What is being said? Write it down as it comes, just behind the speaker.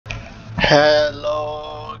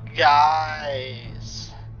Hello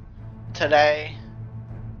guys, today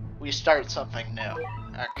we start something new.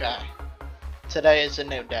 Okay, today is a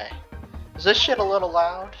new day. Is this shit a little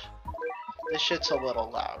loud? This shit's a little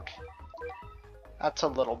loud. That's a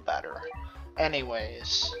little better.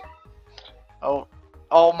 Anyways, oh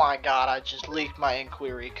my god, I just leaked my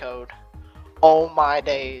inquiry code. Oh my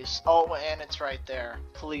days. Oh, and it's right there.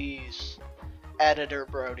 Please, editor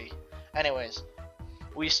Brody. Anyways,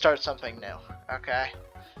 we start something new, okay?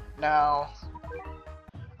 Now,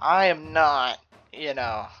 I am not,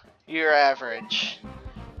 your average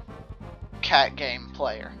cat game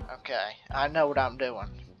player, okay? I know what I'm doing.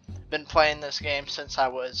 Been playing this game since I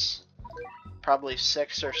was probably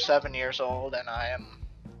 6 or 7 years old, and I am,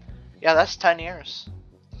 yeah, that's 10 years.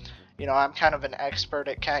 You know, I'm kind of an expert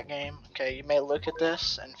at cat game, okay? You may look at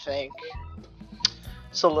this and think,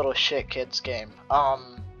 it's a little shit kids game.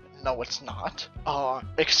 No, it's not.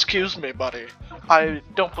 Excuse me, buddy. I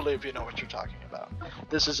don't believe you know what you're talking about.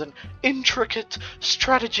 This is an intricate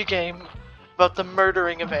strategy game about the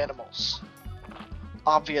murdering of animals.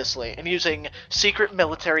 Obviously, and using secret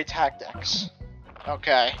military tactics.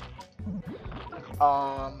 Okay.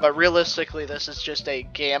 But realistically, this is just a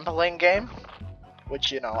gambling game.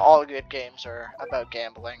 Which, all good games are about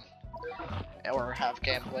gambling. Or have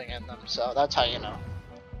gambling in them, so that's how you know.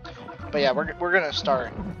 But yeah, we're gonna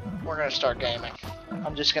start gaming.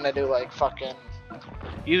 I'm just gonna do like fucking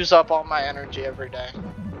use up all my energy every day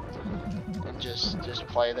and just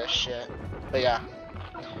play this shit. But yeah,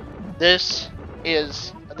 this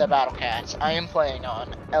is the Battle Cats. I am playing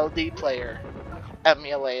on LD Player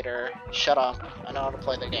Emulator. Shut up! I know how to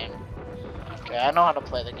play the game. Okay, I know how to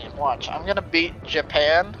play the game. Watch, I'm gonna beat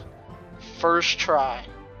Japan first try.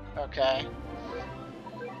 Okay.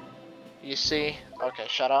 You see? Okay,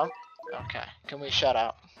 shut up. Okay, can we shut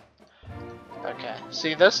up? Okay,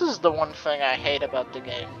 see, this is the one thing I hate about the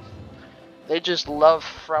game. They just love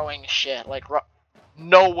throwing shit, like,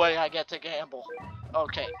 no way I get to gamble.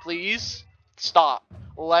 Okay, please, stop.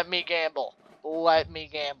 Let me gamble. Let me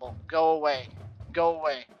gamble. Go away. Go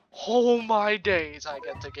away. Oh my days, I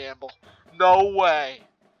get to gamble. No way.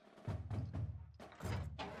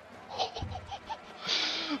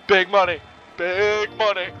 Big money. Big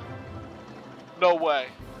money. No way.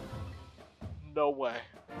 No way.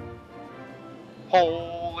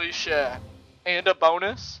 Holy shit. And a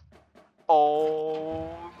bonus? Oh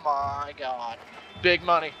my god. Big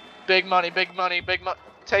money. Big money, big money, big money.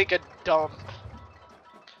 Take a dump.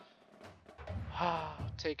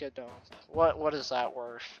 Take a dump. What is that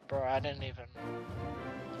worth? Bro, I didn't even...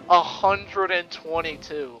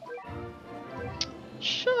 122.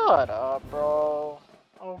 Shut up, bro.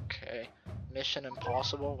 Okay. Mission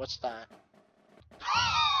Impossible? What's that?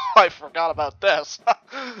 I forgot about this.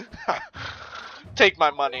 Take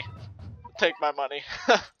my money. Take my money.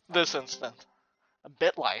 This instant. A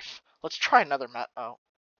bit life. Let's try another oh.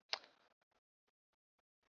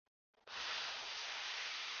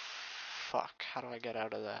 Fuck. How do I get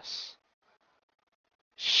out of this?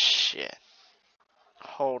 Shit.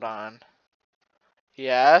 Hold on.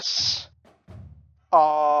 Yes.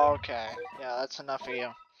 Okay. Yeah, that's enough of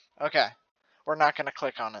you. Okay. We're not gonna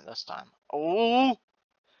click on it this time. Oh!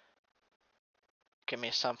 Give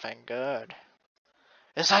me something good.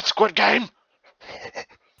 Is that Squid Game?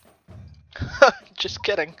 Just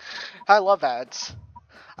kidding. I love ads.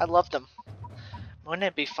 I love them. Wouldn't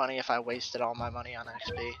it be funny if I wasted all my money on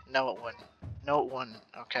XP? No, it wouldn't. No, it wouldn't,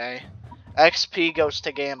 okay? XP goes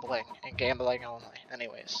to gambling, and gambling only.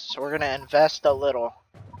 Anyways, so we're gonna invest a little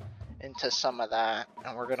into some of that,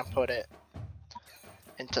 and we're gonna put it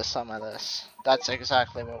into some of this. That's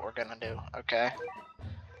exactly what we're gonna do, okay?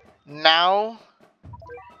 Now,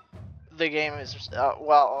 the game is,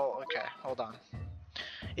 okay, hold on.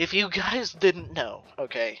 If you guys didn't know,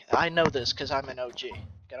 okay, I know this because I'm an OG.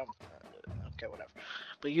 Okay, whatever.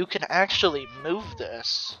 But you can actually move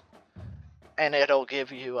this, and it'll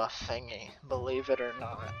give you a thingy, believe it or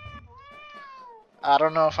not. I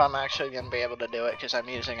don't know if I'm actually going to be able to do it because I'm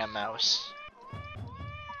using a mouse.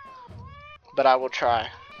 But I will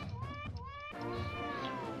try.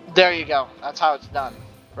 There you go. That's how it's done.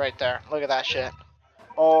 Right there. Look at that shit.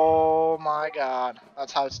 Oh my god.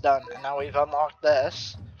 That's how it's done. And now we've unlocked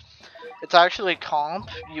this. It's actually comp.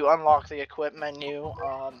 You unlock the equip menu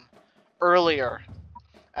earlier,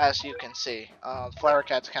 as you can see. Flower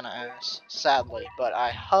Cat's kind of ass, sadly. But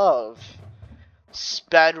I have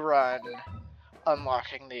sped run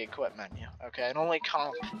unlocking the equip menu. Okay, and only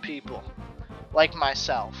comp people like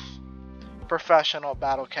myself, professional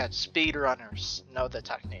Battle Cat speedrunners, know the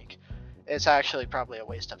technique. It's actually probably a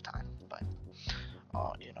waste of time, but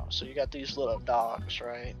You know, so you got these little dogs,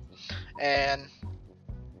 right? And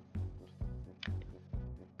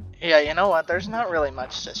yeah, you know what? There's not really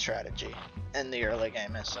much to strategy in the early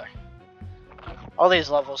game, is there? All these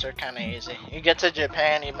levels are kind of easy. You get to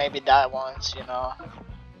Japan, you maybe die once, you know.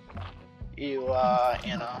 You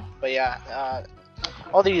know, but yeah,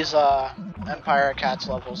 all these Empire Cats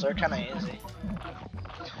levels are kind of easy.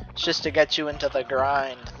 It's just to get you into the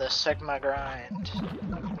grind, the Sigma grind.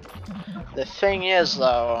 The thing is,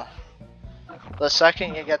 though, the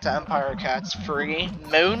second you get to Empire Cats free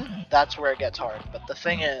Moon, that's where it gets hard. But the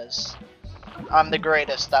thing is, I'm the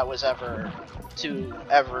greatest that was ever to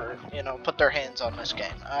ever, you know, put their hands on this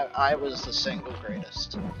game. I was the single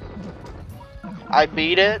greatest. I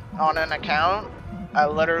beat it on an account. I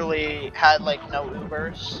literally had like no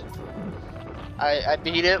Ubers. I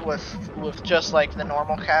beat it with just like the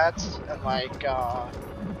normal cats and like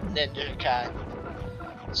Ninja Cat.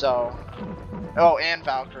 So, oh, and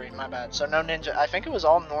Valkyrie, my bad. So no Ninja. I think it was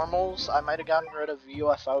all normals. I might have gotten rid of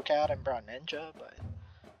UFO Cat and brought Ninja, but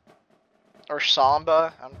or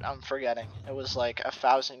Samba. I'm forgetting. It was like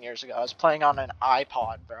 1,000 years ago. I was playing on an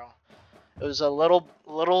iPod, bro. It was a little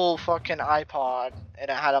fucking iPod, and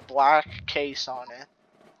it had a black case on it.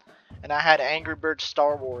 And I had Angry Birds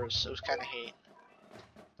Star Wars. It was kind of hate.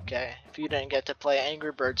 Okay, if you didn't get to play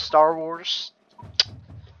Angry Birds Star Wars,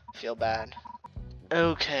 feel bad.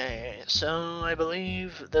 Okay, so I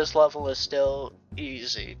believe this level is still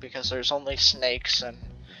easy because there's only snakes and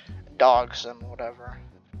dogs and whatever.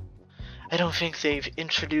 I don't think they've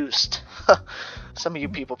introduced. Some of you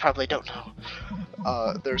people probably don't know.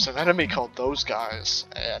 There's an enemy called those guys,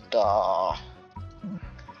 and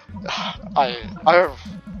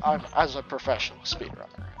I'm as a professional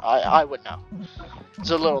speedrunner, I would know.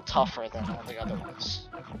 It's a little tougher than all the other ones.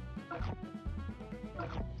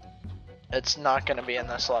 It's not gonna be in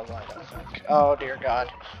this level, I don't think. Oh dear God.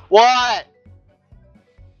 What?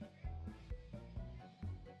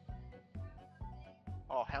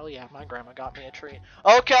 Oh hell yeah, my grandma got me a treat.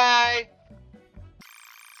 Okay!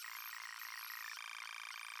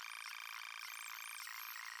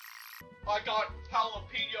 I got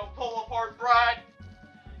jalapeno pull-apart bread!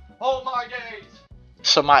 Oh my days!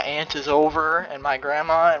 So my aunt is over and my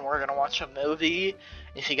grandma and we're gonna watch a movie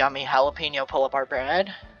and she got me jalapeno pull-apart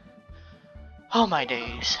bread. Oh my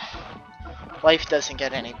days. Life doesn't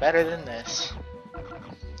get any better than this.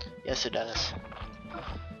 Yes it does.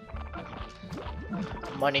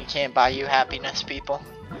 Money can't buy you happiness, people.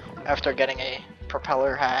 After getting a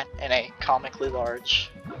propeller hat and a comically large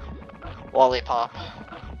lollipop.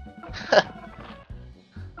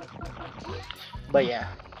 But yeah.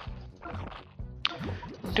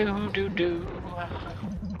 Do.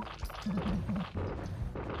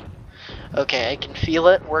 Okay, I can feel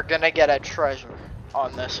it. We're gonna get a treasure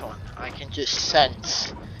on this one. I can just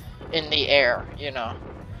sense in the air, you know.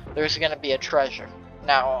 There's gonna be a treasure.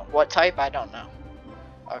 Now, what type? I don't know.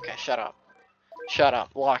 Okay, shut up. Shut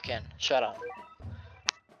up. Lock in. Shut up.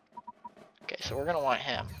 Okay, so we're gonna want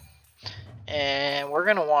him. And we're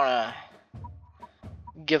gonna wanna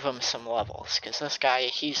give him some levels, because this guy,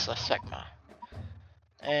 he's the Sigma.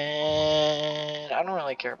 And I don't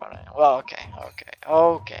really care about it. Well,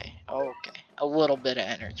 okay. A little bit of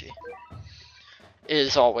energy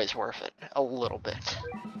is always worth it. A little bit.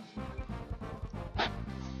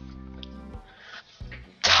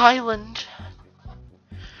 Thailand.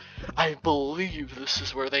 I believe this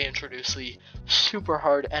is where they introduce the super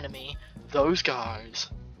hard enemy, those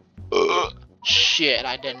guys. Ugh. Shit,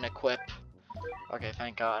 I didn't equip. Okay,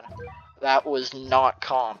 thank God. That was not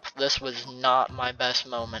comp. This was not my best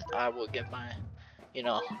moment. I will give my, you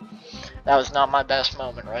know, that was not my best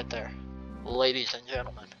moment right there. Ladies and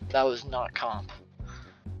gentlemen, that was not comp.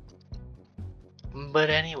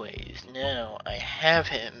 But anyways, now I have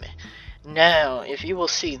him. Now, if you will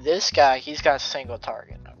see this guy, he's got a single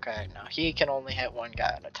target, okay? Now, he can only hit one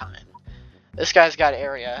guy at a time. This guy's got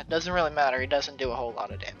area. Doesn't really matter. He doesn't do a whole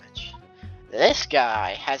lot of damage. This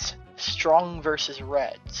guy has strong versus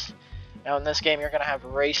reds. Now, in this game, you're going to have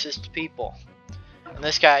racist people. And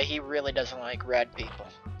this guy, he really doesn't like red people.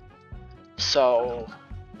 So,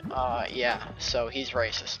 yeah. So, he's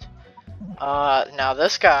racist. Now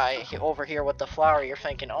this guy over here with the flower, you're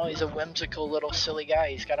thinking, oh, he's a whimsical little silly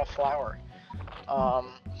guy, he's got a flower.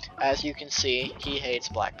 As you can see, he hates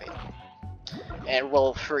black people. And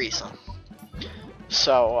will freeze them.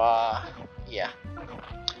 So, yeah.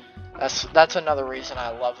 That's another reason I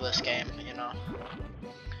love this game, you know.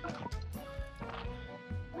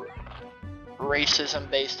 Racism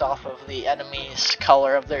based off of the enemy's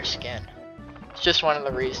color of their skin. It's just one of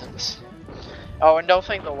the reasons. Oh, and don't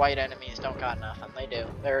think the white enemies don't got nothing. They do.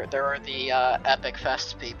 They're the Epic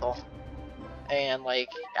Fest people, and like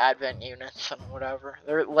Advent units and whatever.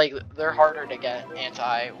 They're harder to get,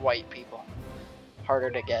 anti-white people. Harder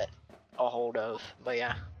to get a hold of. But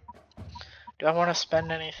yeah. Do I want to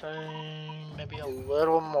spend anything? Maybe a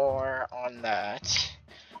little more on that.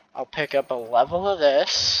 I'll pick up a level of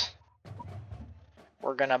this.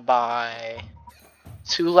 We're gonna buy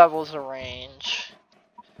 2 levels of range,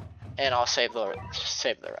 and I'll save the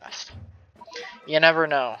rest. You never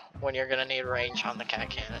know when you're gonna need range on the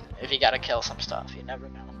cat cannon. If you gotta kill some stuff, you never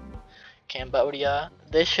know. Cambodia.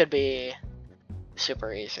 This should be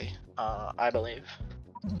super easy, I believe.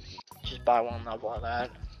 Just buy 1 level of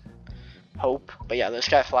that. Hope. But yeah, this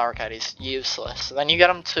guy Flower Cat, he's useless. Then you get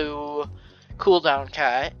him to Cooldown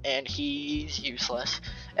Cat, and he's useless.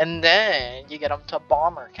 And then you get him to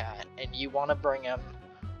Bomber Cat, and you want to bring him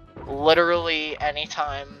literally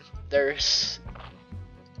anytime there's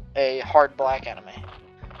a hard black enemy.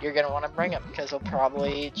 You're going to want to bring him, because he'll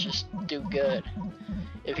probably just do good.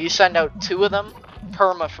 If you send out 2 of them,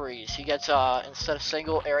 perma-freeze. He gets, instead of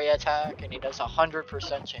single area attack, and he does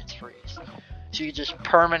 100% chance freeze. So you just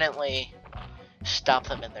permanently stop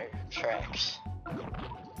them in their tracks.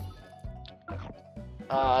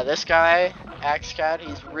 This guy, Axe Cat,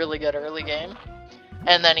 he's really good early game.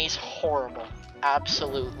 And then he's horrible.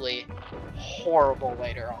 Absolutely horrible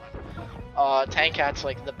later on. Tank Cat's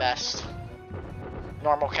like the best.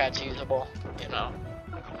 Normal Cat's usable, you know.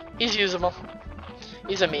 He's usable.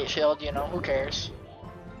 He's a meat shield, you know, who cares?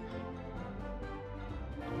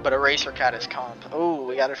 But Eraser Cat is comp. Oh,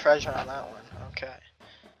 we got a treasure on that one. Okay.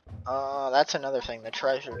 That's another thing. The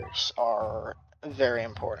treasures are very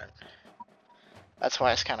important. That's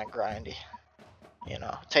why it's kind of grindy. You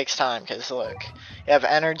know, it takes time, because look, you have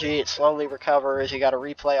energy, it slowly recovers, you gotta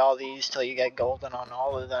replay all these till you get golden on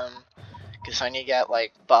all of them, because then you get,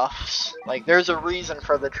 like, buffs. Like, there's a reason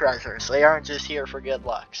for the treasures. They aren't just here for good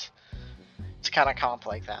lucks. It's kind of comp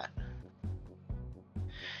like that.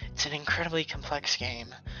 It's an incredibly complex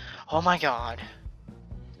game. Oh my god.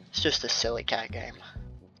 It's just a silly cat game.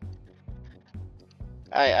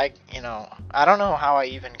 You know, I don't know how I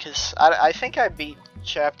even, because I think I beat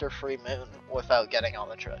Chapter Free Moon without getting all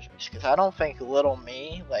the treasures, because I don't think little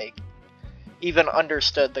me, like, even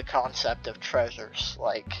understood the concept of treasures.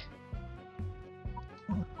 Like,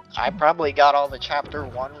 I probably got all the Chapter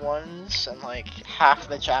 1 ones, and like, half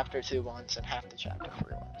the Chapter 2 ones, and half the Chapter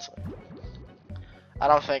 3 ones. Like, I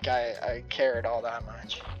don't think I cared all that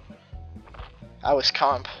much. I was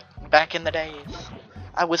comp. Back in the days,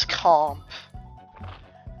 I was comp.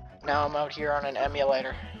 Now I'm out here on an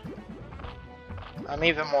emulator. I'm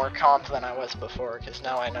even more comp than I was before, because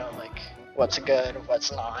now I know, like, what's good,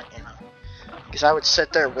 what's not, you know. Because I would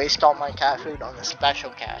sit there, waste all my cat food on the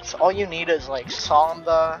special cats. All you need is, like,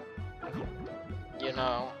 Samba, you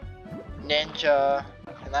know, Ninja,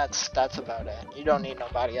 and that's about it. You don't need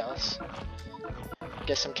nobody else.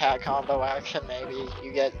 Get some cat combo action, maybe.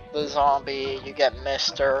 You get the zombie, you get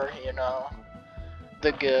Mister, you know,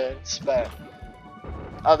 the goods, but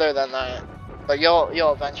other than that, but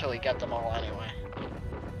you'll eventually get them all anyway.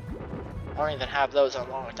 I don't even have those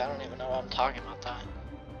unlocked. I don't even know why I'm talking about that.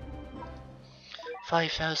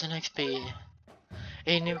 5,000 XP.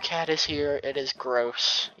 A new cat is here. It is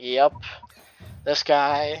gross. Yep. This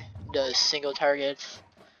guy does single targets.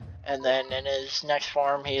 And then in his next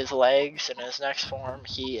form, he is legs. In his next form,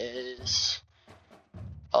 he is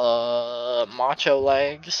macho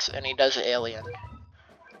legs. And he does alien.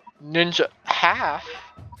 Ninja half?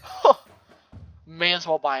 May as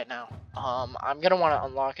well buy it now. I'm gonna want to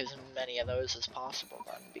unlock as many of those as possible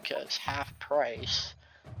then, because half price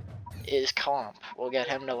is comp. We'll get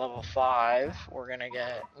him to level 5. We're gonna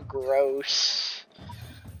get Gross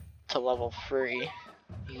to level 3.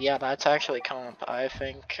 Yeah, that's actually comp. I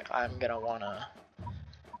think I'm gonna wanna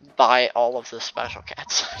buy all of the special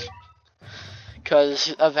cats.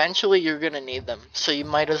 Because eventually you're gonna need them, so you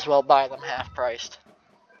might as well buy them half priced.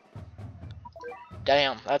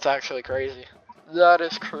 Damn, that's actually crazy. That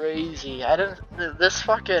is crazy. This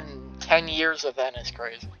fucking 10 years event is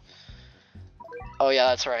crazy. Oh yeah,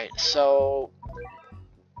 that's right. So,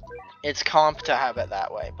 it's comp to have it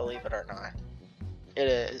that way, believe it or not. It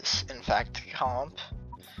is, in fact, comp.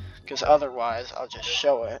 Because otherwise, I'll just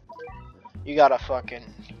show it. You gotta fucking,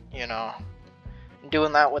 you know,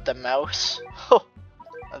 doing that with the mouse.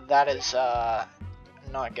 That is,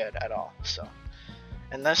 not good at all, so.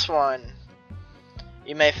 And this one,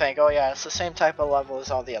 you may think, oh yeah, it's the same type of level as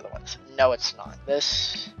all the other ones. No, it's not.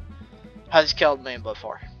 This has killed me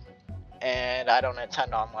before. And I don't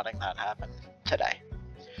intend on letting that happen today.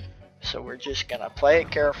 So we're just gonna play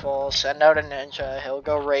it careful, send out a ninja, he'll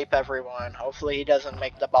go rape everyone. Hopefully he doesn't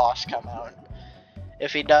make the boss come out.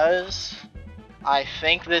 If he does, I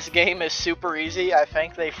think this game is super easy. I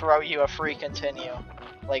think they throw you a free continue,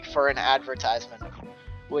 like for an advertisement,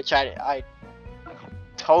 which I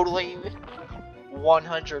totally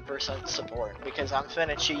 100% support, because I'm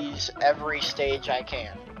finna cheese every stage I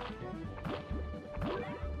can.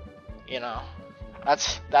 You know,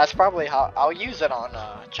 that's probably how I'll use it on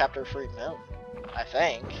Chapter 3 Moon. I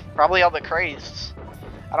think probably all the crazed.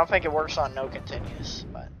 I don't think it works on no continues,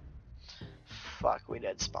 but fuck, we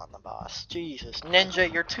did spawn the boss. Jesus,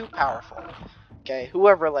 Ninja, you're too powerful. Okay,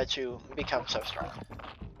 whoever let you become so strong.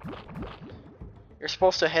 You're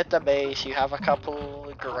supposed to hit the base. You have a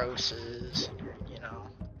couple grosses, you know.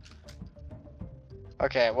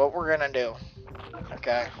 Okay, what we're gonna do?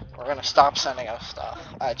 Okay, we're gonna stop sending us stuff.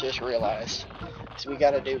 I just realized. So we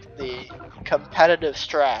gotta do the competitive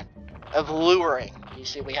strat of luring. You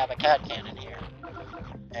see we have a cat cannon here.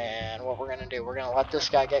 And what we're gonna do, we're gonna let this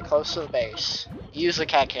guy get close to the base, use the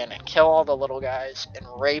cat cannon, kill all the little guys, and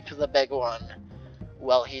rape the big one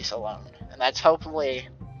while he's alone. And that's hopefully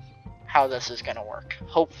how this is gonna work.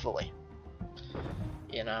 Hopefully.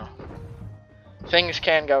 You know. Things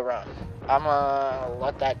can go wrong. I'm gonna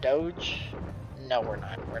let that doge. No, we're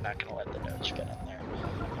not. We're not gonna let the doge get in there.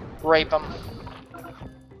 Rape him.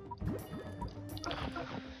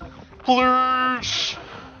 Please!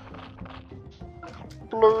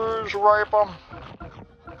 Please rape him.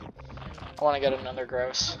 I wanna get another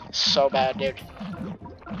gross. So bad, dude.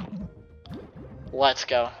 Let's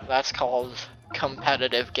go. That's called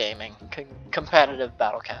competitive gaming. Competitive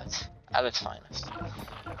Battle Cats at its finest.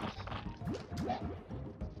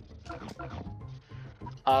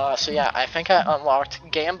 So yeah, I think I unlocked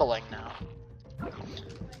gambling now.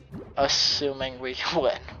 Assuming we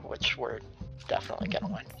win, which we're definitely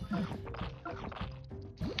gonna win.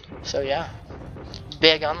 So yeah,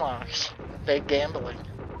 big unlocks, big gambling.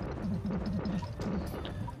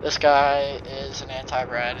 This guy is an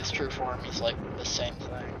anti-red, his true form, he's like the same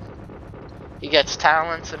thing. He gets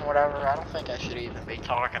talents and whatever. I don't think I should even be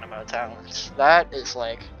talking about talents. That is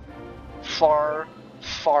like far,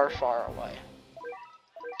 far, far away.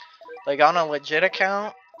 Like on a legit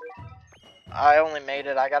account, I only made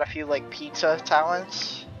it, I got a few like pizza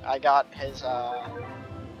talents. I got his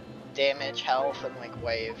damage, health, and like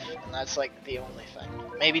wave, and that's like the only thing.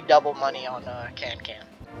 Maybe double money on Can.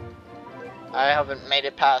 I haven't made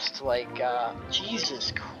it past like,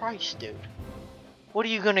 Jesus Christ, dude. What are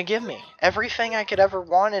you gonna give me? Everything I could ever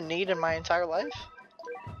want and need in my entire life?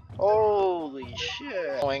 Holy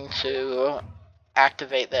shit. I'm going to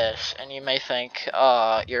activate this, and you may think,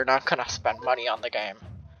 you're not gonna spend money on the game.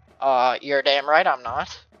 You're damn right I'm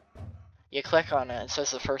not. You click on it, it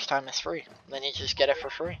says the first time is free. Then you just get it for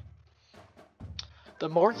free. The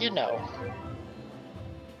more you know.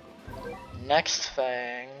 Next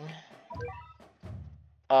thing.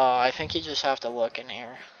 I think you just have to look in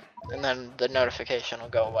here. And then the notification will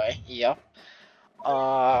go away. Yep.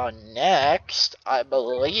 Next, I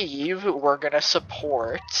believe we're gonna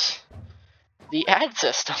support the ad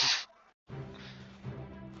system.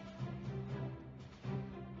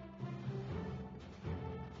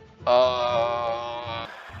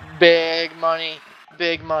 Big money,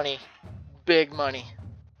 big money, big money.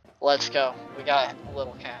 Let's go. We got a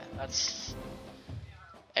little cat. That's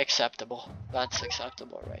acceptable. That's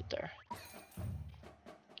acceptable right there.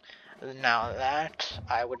 Now that,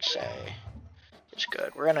 I would say, is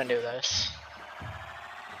good. We're gonna do this.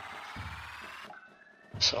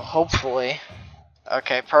 So hopefully,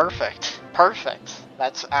 okay, perfect. Perfect.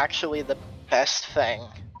 That's actually the best thing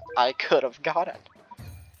I could have gotten.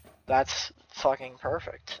 That's fucking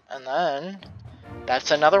perfect. And then, that's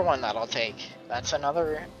another one that I'll take. That's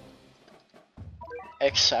another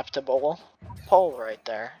acceptable poll right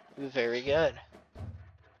there. Very good.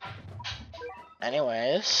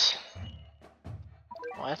 Anyways.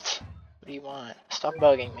 What? What do you want? Stop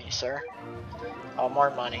bugging me, sir. Oh,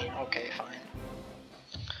 more money. Okay, fine.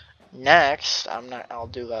 Next, I'll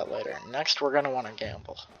do that later. Next, we're gonna want to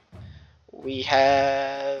gamble. We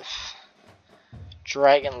have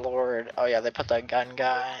Dragon Lord. Oh yeah, they put that gun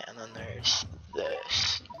guy, and then there's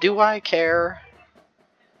this. Do I care?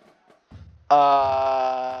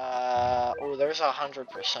 Oh, there's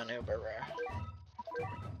 100% Uber rare.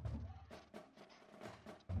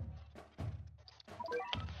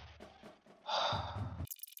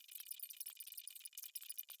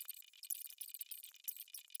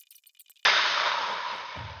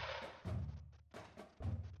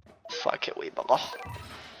 Fuck it, Weeball.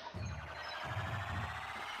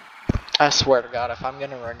 I swear to God, if I'm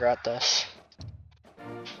gonna regret this.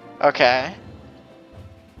 Okay.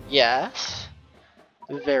 Yes.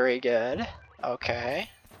 Very good. Okay.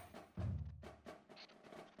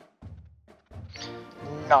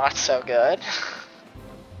 Not so good.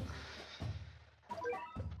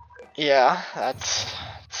 Yeah, that's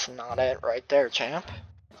not it right there, champ.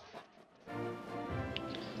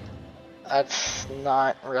 That's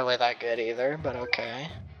not really that good either, but okay.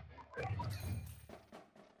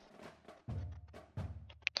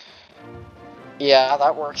 Yeah,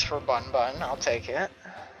 that works for Bun Bun. I'll take it.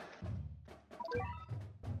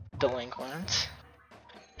 Delinquent.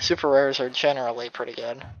 Super rares are generally pretty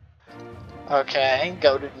good. Okay,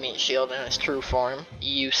 goated meat shield in its true form.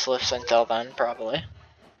 Useless until then, probably.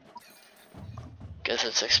 Because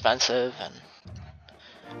it's expensive and...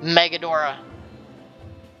 Megadora!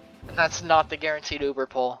 And that's not the guaranteed Uber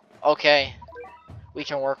pull. Okay, we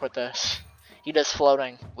can work with this. He does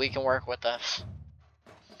floating. We can work with this.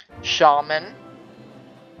 Shaman.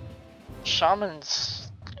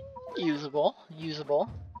 Shaman's usable.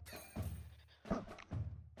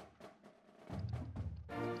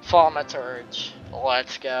 Thaumaturge.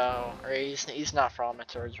 Let's go. Or he's not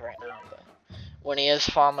Thaumaturge right now, but when he is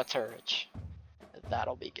Thaumaturge,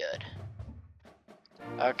 that'll be good.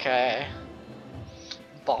 Okay.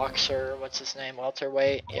 Boxer, what's his name?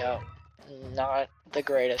 Welterweight. Yeah, not the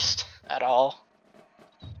greatest at all.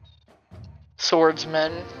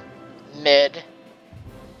 Swordsman, mid.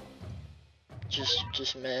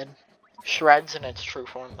 Just mid. Shreds in its true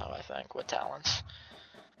form though, I think, with talents.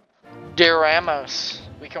 Ramos,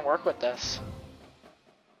 we can work with this.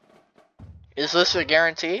 Is this a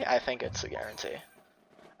guarantee? I think it's a guarantee.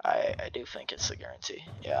 I do think it's a guarantee,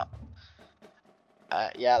 yeah.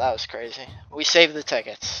 Yeah, that was crazy. We save the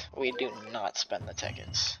tickets. We do not spend the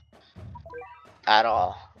tickets. At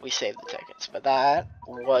all. We save the tickets, but that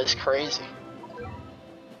was crazy.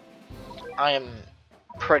 I am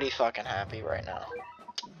pretty fucking happy right now.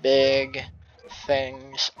 Big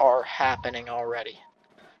things are happening already.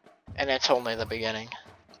 And it's only the beginning.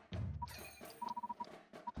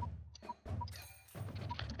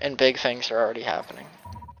 And big things are already happening.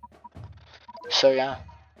 So yeah,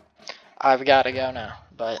 I've got to go now.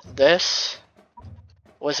 But this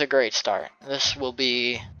was a great start. This will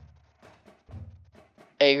be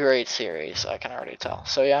a great series, I can already tell.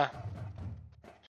 So yeah.